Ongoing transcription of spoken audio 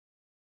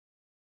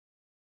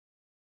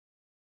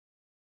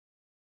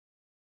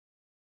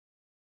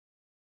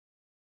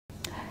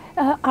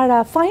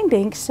Our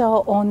findings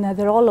on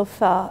the role of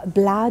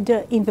blood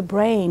in the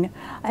brain,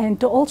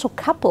 and also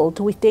coupled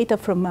with data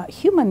from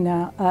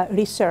human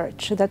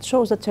research that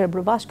shows that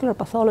cerebrovascular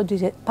pathology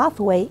is a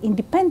pathway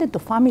independent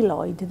of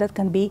amyloid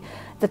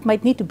that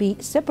might need to be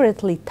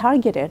separately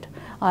targeted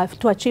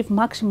to achieve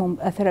maximum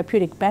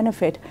therapeutic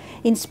benefit,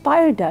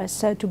 inspired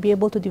us to be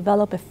able to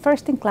develop a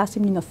first-in-class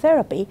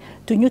immunotherapy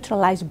to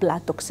neutralize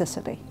blood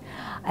toxicity.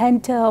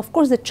 And of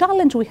course, the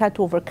challenge we had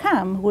to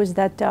overcome was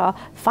that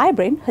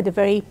fibrin had a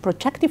very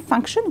protective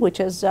function, which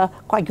is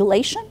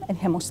coagulation and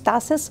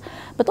hemostasis,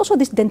 but also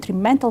this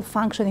detrimental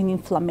function in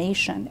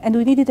inflammation. And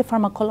we needed a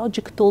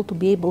pharmacologic tool to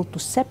be able to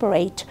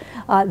separate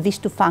these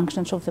two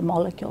functions of the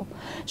molecule.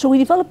 So we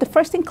developed the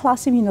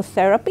first-in-class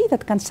immunotherapy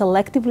that can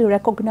selectively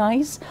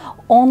recognize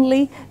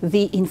only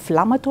the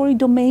inflammatory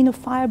domain of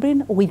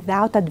fibrin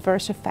without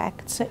adverse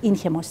effects in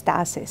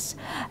hemostasis.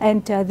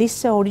 And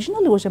this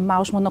originally was a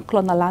mouse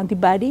monoclonal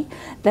antibody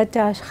that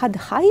had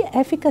high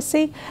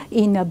efficacy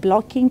in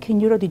blocking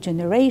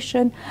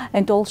neurodegeneration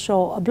and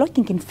also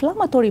blocking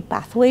inflammatory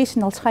pathways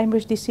in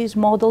Alzheimer's disease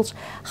models,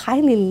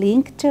 highly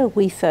linked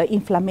with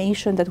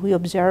inflammation that we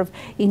observe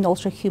in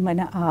also human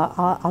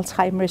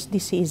Alzheimer's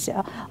disease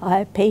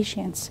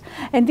patients.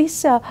 And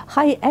this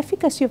high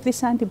efficacy of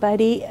this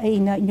antibody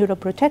in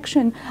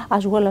neuroprotection,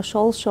 as well as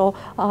also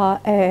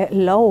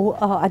low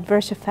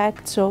adverse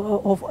effects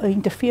of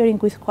interfering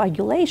with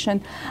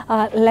coagulation,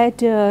 led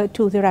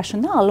to the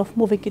rationale of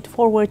moving it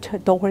forward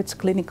towards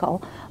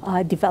clinical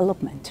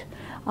development.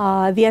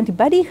 The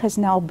antibody has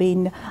now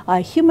been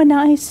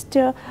humanized,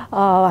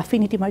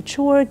 affinity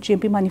matured,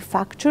 GMP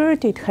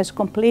manufactured. It has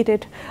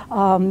completed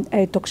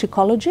a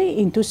toxicology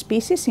in 2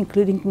 species,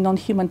 including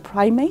non-human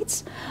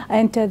primates.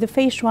 And the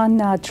phase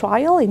 1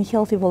 trial in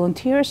healthy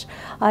volunteers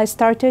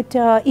started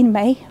in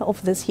May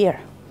of this year.